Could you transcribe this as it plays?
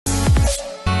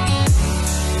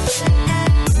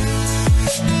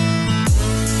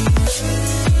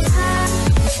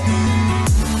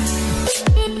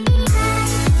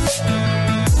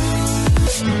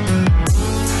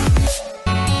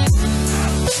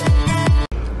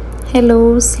Hello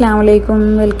അസ്സലാമലൈക്കും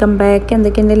welcome back.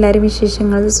 എന്തൊക്കെയുണ്ട് എല്ലാവരും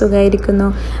വിശേഷങ്ങൾ? സുഖമായിരിക്കുന്നു.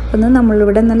 അപ്പോൾ ഇന്ന്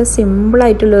നമ്മളിവിടെ നല്ല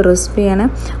സിമ്പിളായിട്ടുള്ള റെസിപ്പിയാണ്.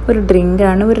 ഒരു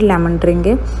ഡ്രിങ്കാണ്, ഒരു ലെമൺ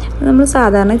ഡ്രിങ്ക്. നമ്മൾ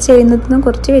സാധാരണ ചെയ്യുന്നതിന്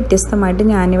കുറച്ച് വ്യത്യസ്തമായിട്ട്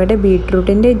ഞാനിവിടെ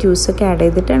ബീട്രൂട്ടിൻ്റെ ജ്യൂസൊക്കെ ആഡ്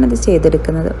ചെയ്തിട്ടാണ് ഇത്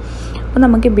ചെയ്തെടുക്കുന്നത്. അപ്പോൾ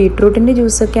നമുക്ക് ബീട്രൂട്ടിൻ്റെ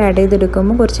ജ്യൂസൊക്കെ ആഡ്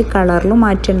ചെയ്തെടുക്കുമ്പോൾ കുറച്ച് കളറിലും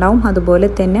മാറ്റം ഉണ്ടാവും. അതുപോലെ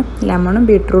തന്നെ ലെമണും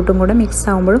ബീട്രൂട്ടും കൂടെ മിക്സ്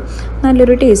ആകുമ്പോഴും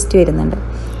നല്ലൊരു ടേസ്റ്റ് വരുന്നുണ്ട്.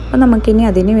 അപ്പോൾ നമുക്കിനി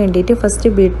അതിന് വേണ്ടിയിട്ട് ഫസ്റ്റ്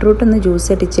ബീട്രൂട്ട് ഒന്ന് ജ്യൂസ്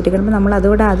അടിച്ചെടുക്കണം. അപ്പോൾ നമ്മൾ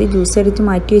അതോടെ ആദ്യം ജ്യൂസ് അടിച്ച്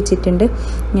മാറ്റി വെച്ചിട്ടുണ്ട്.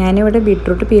 ഞാനിവിടെ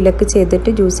ബീട്രൂട്ട് പീലൊക്കെ ചെയ്തിട്ട്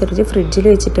ജ്യൂസ് അടിച്ച് ഫ്രിഡ്ജിൽ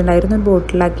വെച്ചിട്ടുണ്ടായിരുന്നു, ഒരു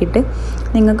ബോട്ടിലാക്കിയിട്ട്.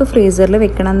 നിങ്ങൾക്ക് ഫ്രീസറിൽ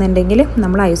വെക്കണം എന്നുണ്ടെങ്കിൽ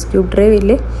നമ്മൾ ഐസ് ക്യൂബ്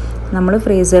ട്രേയിൽ നമ്മൾ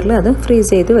ഫ്രീസറിൽ അത്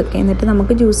ഫ്രീസ് ചെയ്ത് വെക്കുക. എന്നിട്ട്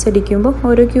നമുക്ക് ജ്യൂസ് അടിക്കുമ്പോൾ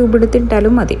ഓരോ ക്യൂബ്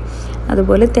എടുത്തിട്ടാലും മതി.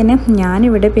 അതുപോലെ തന്നെ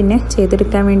ഞാനിവിടെ പിന്നെ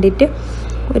ചെയ്തെടുക്കാൻ വേണ്ടിയിട്ട്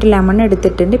ഒരു ലെമൺ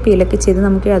എടുത്തിട്ടുണ്ട്, പീലൊക്കെ ചെയ്ത്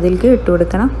നമുക്ക് അതിലേക്ക് ഇട്ട്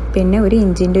കൊടുക്കണം. പിന്നെ ഒരു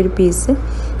ഇഞ്ചിൻ്റെ ഒരു പീസ്,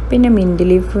 പിന്നെ മിൻറ്റ്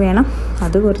ലീഫ് വേണം,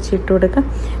 അത് കുറച്ച് ഇട്ട് കൊടുക്കാം.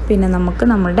 പിന്നെ നമുക്ക്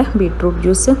നമ്മളുടെ ബീട്രൂട്ട്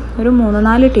ജ്യൂസ് ഒരു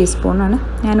 3-4 ടീസ്പൂണാണ്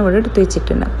ഞാനിവിടെ എടുത്ത്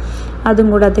വെച്ചിട്ടുണ്ട്, അതും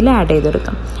കൂടെ അതിൽ ആഡ്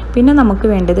ചെയ്തെടുക്കാം. പിന്നെ നമുക്ക്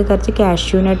വേണ്ടത് കുറച്ച്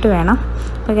കാഷ്യൂ നട്ട് വേണം.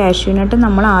 അപ്പോൾ കാഷ്യൂ നട്ട്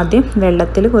നമ്മൾ ആദ്യം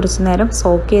വെള്ളത്തിൽ കുറച്ച് നേരം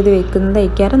സോക്ക് ചെയ്ത്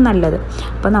വെക്കുന്നതായിരിക്കും നല്ലത്.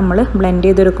 അപ്പോൾ നമ്മൾ ബ്ലെൻഡ്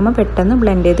ചെയ്തെടുക്കുമ്പോൾ പെട്ടെന്ന്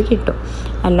ബ്ലെൻഡ് ചെയ്ത് കിട്ടും.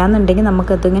 അല്ലാന്നുണ്ടെങ്കിൽ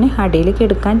നമുക്കതിങ്ങനെ അടിയിലേക്ക്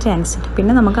എടുക്കാൻ ചാൻസ് ഉണ്ട്.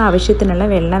 പിന്നെ നമുക്ക് ആവശ്യത്തിനുള്ള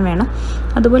വെള്ളം വേണം,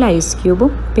 അതുപോലെ ഐസ്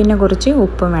ക്യൂബും പിന്നെ കുറച്ച്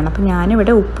ഉപ്പും വേണം. അപ്പോൾ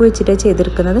ഞാനിവിടെ ഉപ്പ് വെച്ചിട്ട്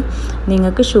ചെയ്തെടുക്കുന്നത്.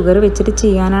 നിങ്ങൾക്ക് ഷുഗർ വെച്ചിട്ട്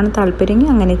ചെയ്യാനാണ്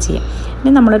താല്പര്യമെങ്കിൽ അങ്ങനെ ചെയ്യാം.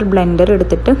 ഇനി നമ്മളൊരു ബ്ലെൻഡർ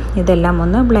എടുത്തിട്ട് ഇതെല്ലാം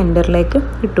ഒന്ന് ബ്ലെൻഡറിലേക്ക്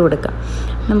ഇട്ട് കൊടുക്കാം.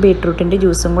 ബീട്രൂട്ടിൻ്റെ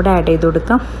ജ്യൂസും കൂടെ ആഡ് ചെയ്ത്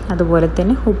കൊടുക്കാം. അതുപോലെ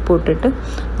തന്നെ ഉപ്പ് ഇട്ടിട്ട്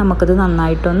നമുക്കത്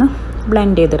നന്നായിട്ടൊന്ന്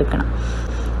ബ്ലെൻഡ് ചെയ്തെടുക്കണം.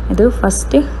 ഇത്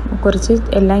ഫസ്റ്റ് കുറച്ച്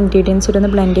എല്ലാ ഇൻഗ്രീഡിയൻസും ഇടന്ന്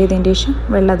ബ്ലെൻഡ് ചെയ്തതിന് ശേഷം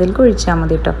വെള്ളം അതിലേക്ക് ഒഴിച്ചാൽ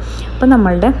മതി കേട്ടോ. അപ്പോൾ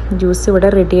നമ്മളുടെ ജ്യൂസ് ഇവിടെ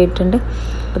റെഡി ആയിട്ടുണ്ട്.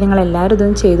 അപ്പോൾ നിങ്ങളെല്ലാവരും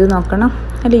ഇതൊന്ന് ചെയ്ത് നോക്കണം.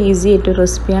 നല്ല ഈസി ആയിട്ടൊരു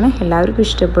റെസിപ്പിയാണ്, എല്ലാവർക്കും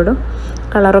ഇഷ്ടപ്പെടും.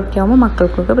 കളറൊക്കെ ആകുമ്പോൾ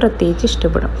മക്കൾക്കൊക്കെ പ്രത്യേകിച്ച്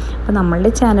ഇഷ്ടപ്പെടും. അപ്പോൾ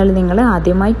നമ്മളുടെ ചാനൽ നിങ്ങൾ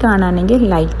ആദ്യമായി കാണുകയാണെങ്കിൽ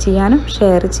ലൈക്ക് ചെയ്യാനും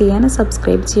ഷെയർ ചെയ്യാനും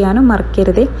സബ്സ്ക്രൈബ് ചെയ്യാനും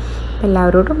മറക്കരുത്.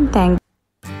 എല്ലാവരോടും താങ്ക്